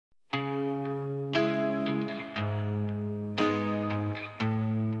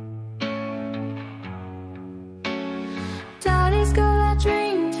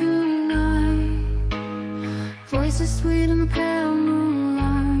sweet in the pale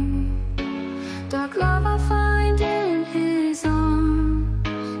moonlight. Dark love I find in his arms.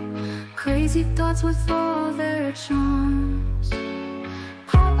 Crazy thoughts with all their charms.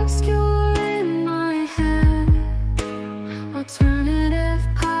 Pop obscure in my head. Alternative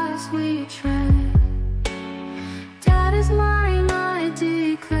paths we tread. That is mine, I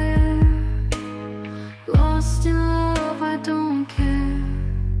declare. Lost in love, I don't care.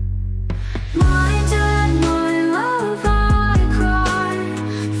 My dad, my love, I cry.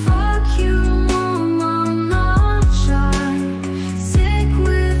 Fuck you, mom, I'm not shy. Sick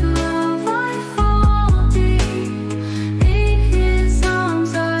with love, I fall deep. In his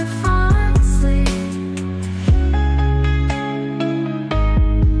arms I find sleep.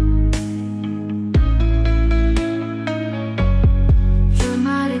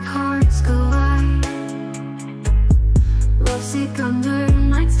 Dramatic hearts collide. Lovesick under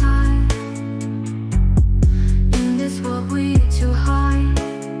my tide. In this world we too high.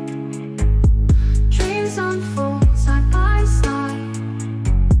 Dreams unfold side by side.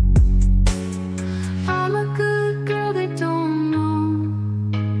 I'm a good girl they don't know.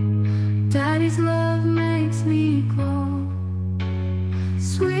 Daddy's love makes me glow.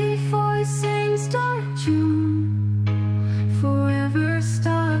 Sweet voice sings dark June.